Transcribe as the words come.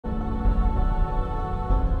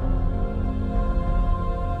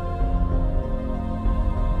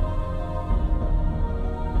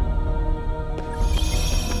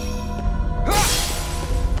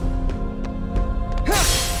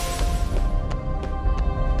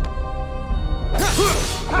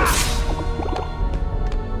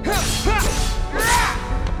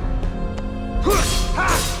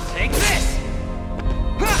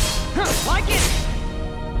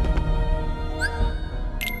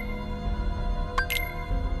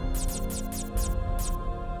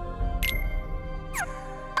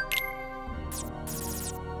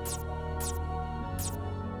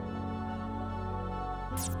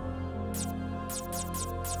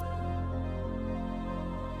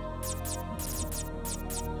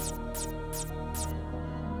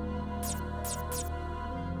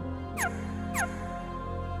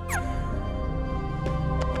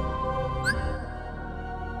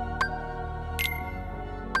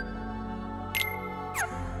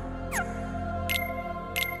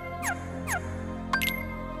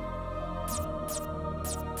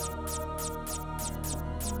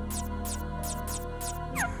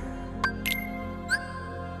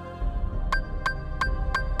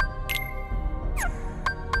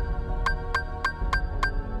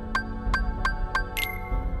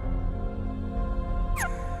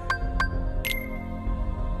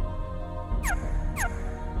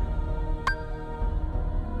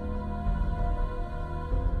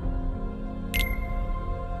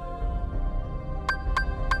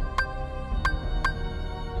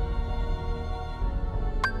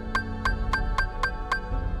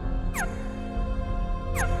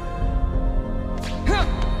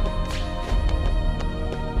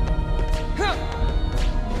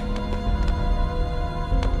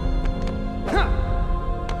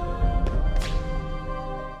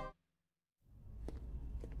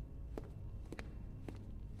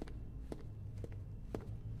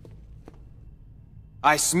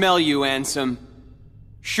I smell you, Ansem.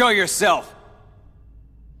 Show yourself!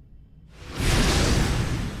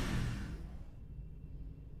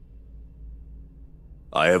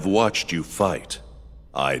 I have watched you fight.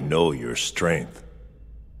 I know your strength.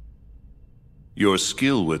 Your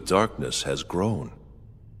skill with darkness has grown.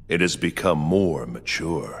 It has become more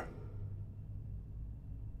mature.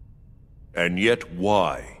 And yet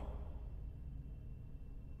why?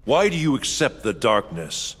 Why do you accept the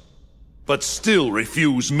darkness, but still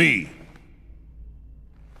refuse me?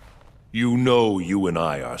 You know you and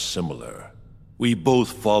I are similar. We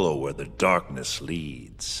both follow where the darkness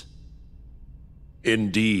leads.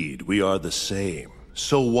 Indeed, we are the same.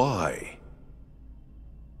 So why?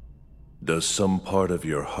 Does some part of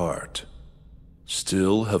your heart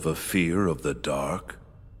still have a fear of the dark?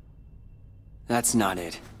 That's not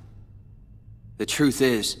it. The truth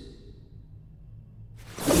is,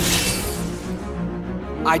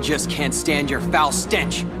 I just can't stand your foul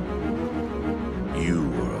stench.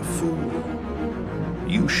 You are a fool.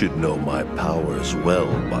 You should know my powers well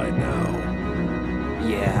by now.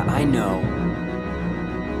 Yeah, I know.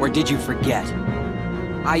 Or did you forget?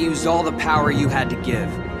 I used all the power you had to give,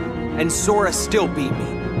 and Sora still beat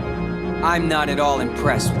me. I'm not at all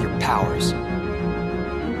impressed with your powers.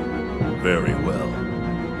 Very well.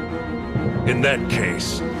 In that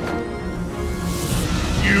case,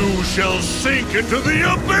 you shall sink into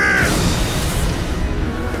the abyss!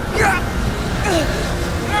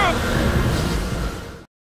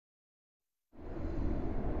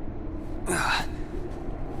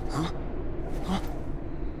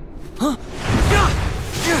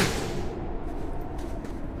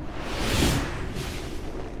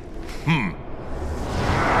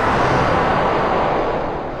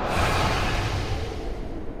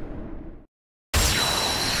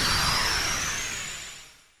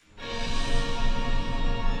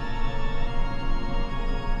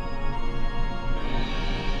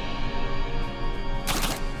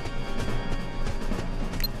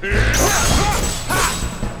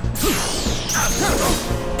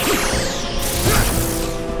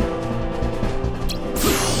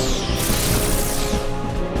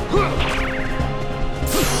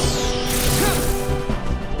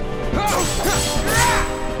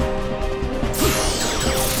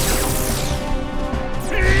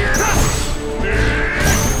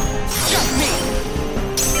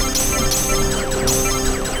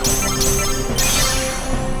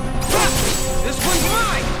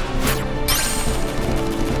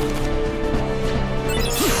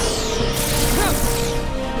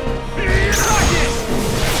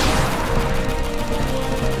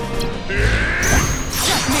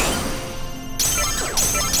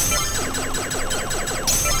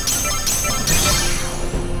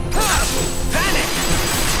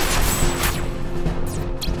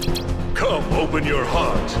 Open your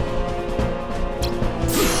heart.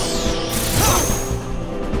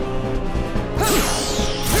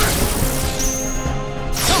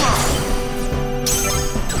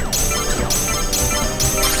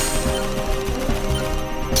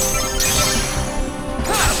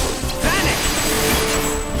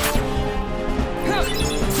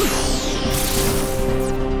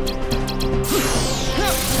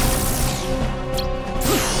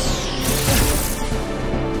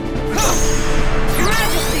 Your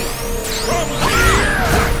Majesty!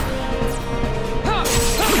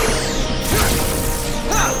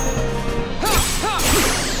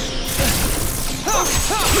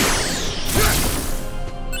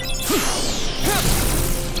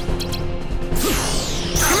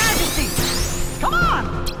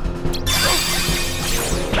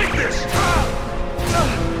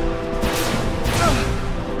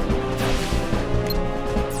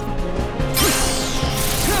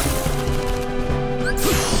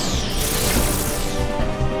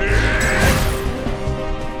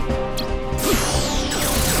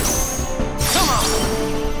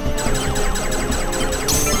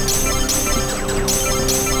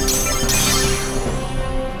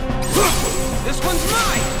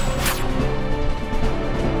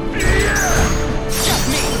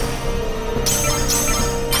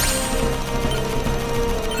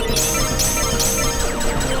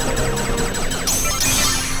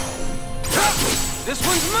 This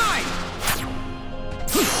one's mine!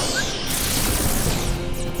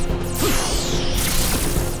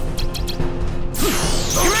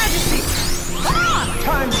 Your Majesty! Ah!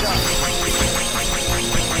 Time's up!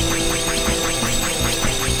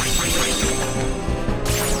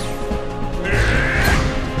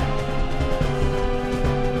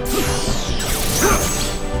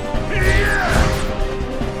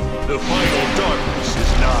 The final darkness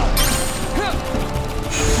is nigh.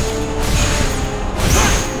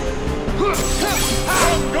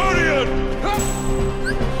 Guardian!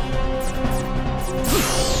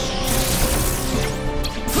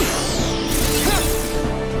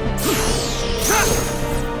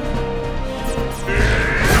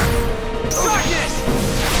 Darkness!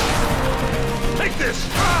 Take this!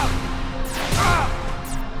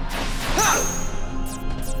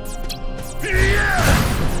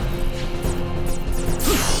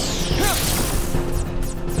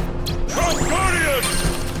 Guardian!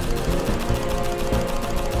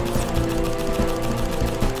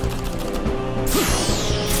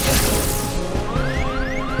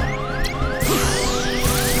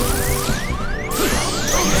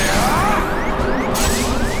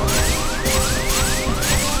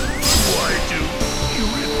 Why do you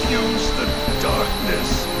refuse the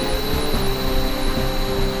darkness?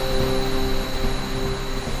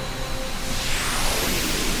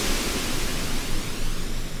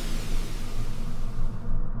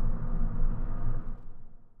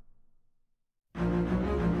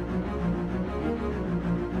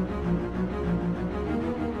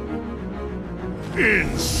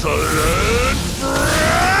 Insolent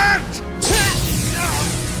brat!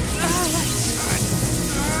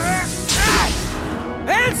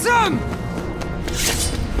 Ansem!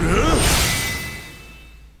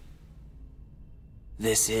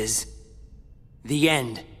 This is the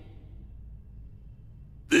end.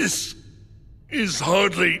 This is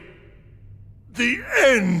hardly the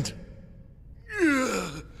end.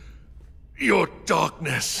 Your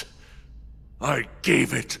darkness, I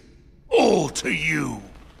gave it all to you.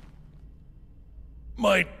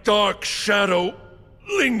 My dark shadow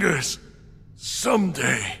lingers.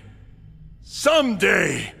 Someday,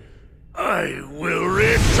 I will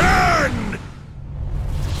return!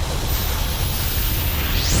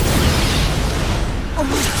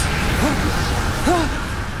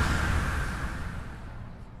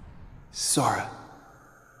 Sora.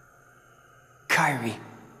 Kairi.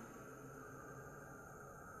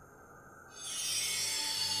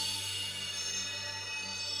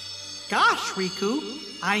 Gosh, Riku,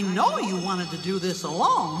 I know you wanted to do this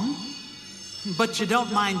alone, but you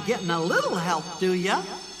don't mind getting a little help, do ya?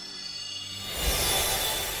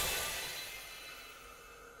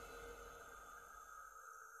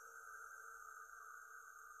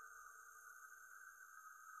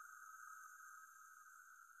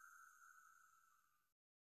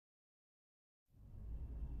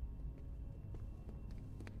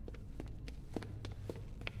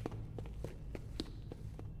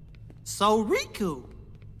 So, Riku,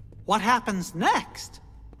 what happens next?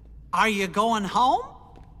 Are you going home?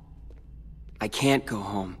 I can't go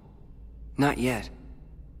home. Not yet.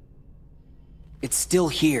 It's still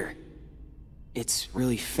here. It's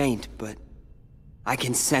really faint, but I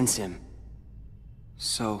can sense him.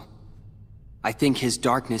 So, I think his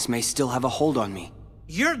darkness may still have a hold on me.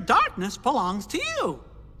 Your darkness belongs to you,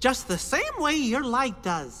 just the same way your light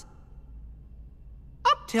does.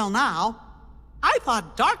 Up till now, I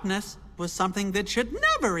thought darkness was something that should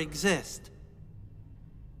never exist.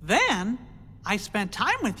 Then, I spent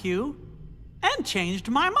time with you and changed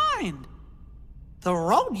my mind. The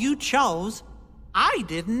road you chose, I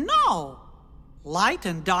didn't know. Light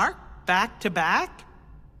and dark, back to back.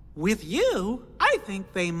 With you, I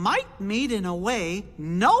think they might meet in a way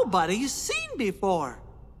nobody's seen before.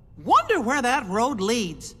 Wonder where that road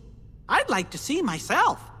leads. I'd like to see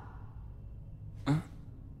myself.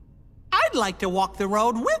 I'd like to walk the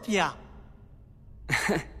road with ya.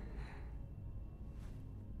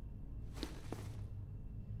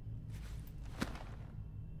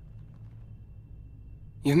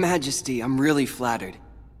 Your Majesty, I'm really flattered.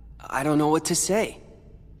 I don't know what to say.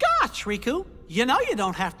 Gosh, Riku, you know you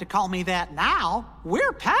don't have to call me that now.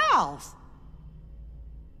 We're pals.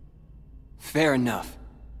 Fair enough,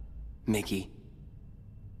 Mickey.